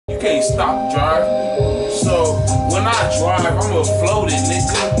can't stop driving. So when I drive, I'm a floating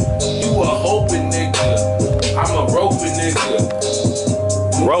nigga. You a hoping nigga. I'm a roping nigga.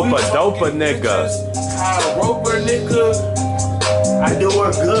 Roper, doper nigga. How a roper nigga. I do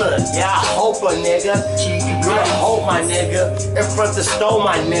her good, yeah, I hope a nigga. Good hope my nigga. In front the store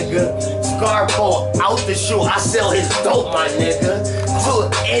my nigga. Scarfo out the shoe, I sell his dope my nigga. To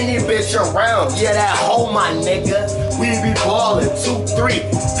any bitch around, yeah that hoe my nigga. We be ballin', 2, 3,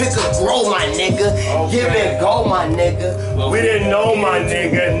 pick a grow my nigga. Give it go my nigga. We didn't know my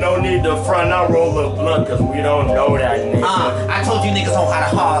nigga, no need to front, I roll a blunt cause we don't know that nigga. I told you niggas know how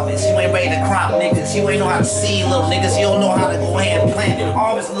to harvest, you ain't ready to crop niggas, you ain't know how to seed little niggas, you don't know how to go ahead and plant and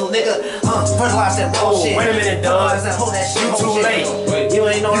harvest little nigga. Fertilize that bullshit. Wait a minute, dog. You too late. You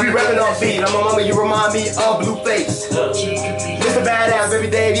ain't know. You be rapping off beat. I'm a mama, you remind me of Blueface. Mr. Badass every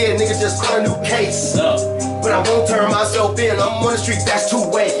day, yeah, nigga just caught a new case. But I won't turn myself in. I'm on the street, that's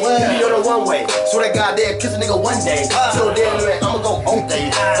 2-way. You be on the 1-way. Swear to God, they'll kiss a nigga one day. Till then, man, I'ma go all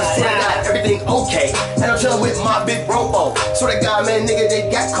day. I swear to God, everything okay. And I'm chillin' with my big robo. Swear to God, man, nigga, they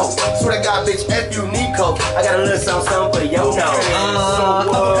got coke. Swear to God, bitch, F you need coke. I got a little something for yo now.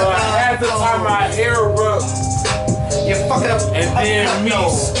 Half the time my hair up. You fuck up. And then me,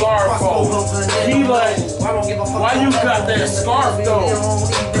 Scarfo. He like, why you got that scarf though?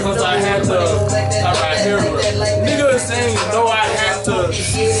 Cause I had to have my hair up. Niggas ain't know I had to.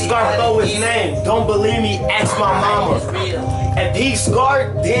 Scarfo his name. Don't believe me, ask my mama. If he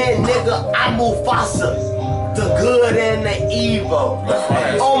scarred, then nigga, I'm Mufasa. The good and the evil.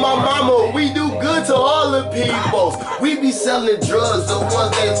 Oh my mama, we do good to all the peoples. We be selling drugs, the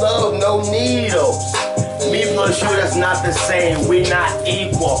ones they love, no needles. Me plus you, that's not the same, we not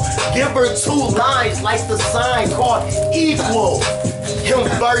equal. Give her 2 lines like the sign called equal. Him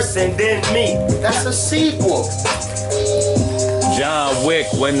first and then me, that's a sequel. John Wick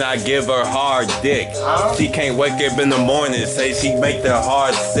when I give her hard dick. She can't wake up in the morning, say she make the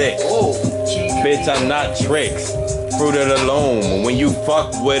heart sick. Bitch, I'm not tricks. Fruit of the loom. When you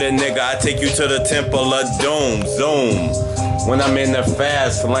fuck with a nigga, I take you to the temple of doom. Zoom. When I'm in the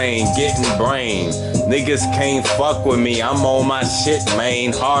fast lane, getting brain. Niggas can't fuck with me, I'm on my shit,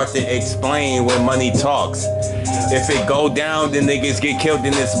 man. Hard to explain when money talks. If it go down, then niggas get killed,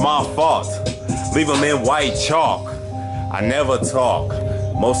 then it's my fault. Leave them in white chalk. I never talk.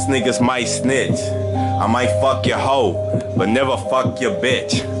 Most niggas might snitch. I might fuck your hoe, but never fuck your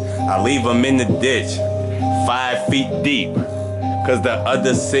bitch. I leave them in the ditch, 5 feet deep. Cause the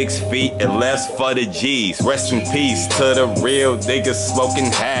other 6 feet is less for the G's. Rest in peace to the real niggas smoking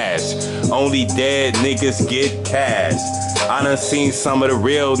hash. Only dead niggas get cash. I done seen some of the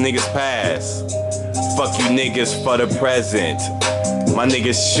real niggas pass. Fuck you niggas for the present. My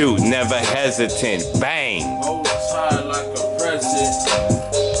niggas shoot, never hesitant. Bang! Roll tide like a president.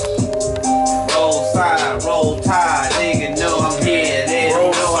 Roll tide, nigga know I'm here. There's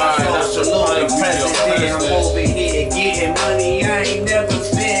no I salute the president. I'm over here getting money. I ain't never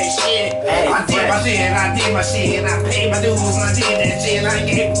spent shit. I did my shit, I did my shit, and I paid my dues, and I did that shit. I ain't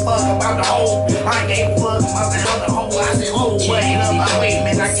gave a fuck about the hoe. I ain't gave a fuck about the hoe. I said, oh, wait up, wait a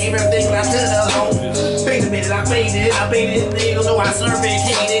minute. I gave everything I could to the hoe. Wait a minute, I paid it, nigga. Know I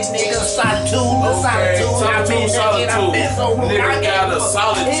certificated, nigga. Solitude, I've been so rude. Nigga got a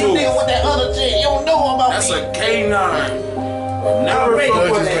solitude. Nigga with that other shit, you don't know about That's me. a K9. Never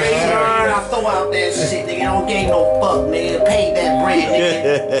fuck with a K9. I throw out that shit, nigga. Don't give no fuck, nigga. Pay that bread,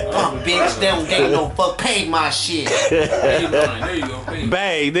 nigga. Fuck, bitch. They don't give no fuck. Pay my shit. K9. There you go.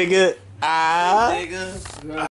 Bang, nigga. Ah. Nigga.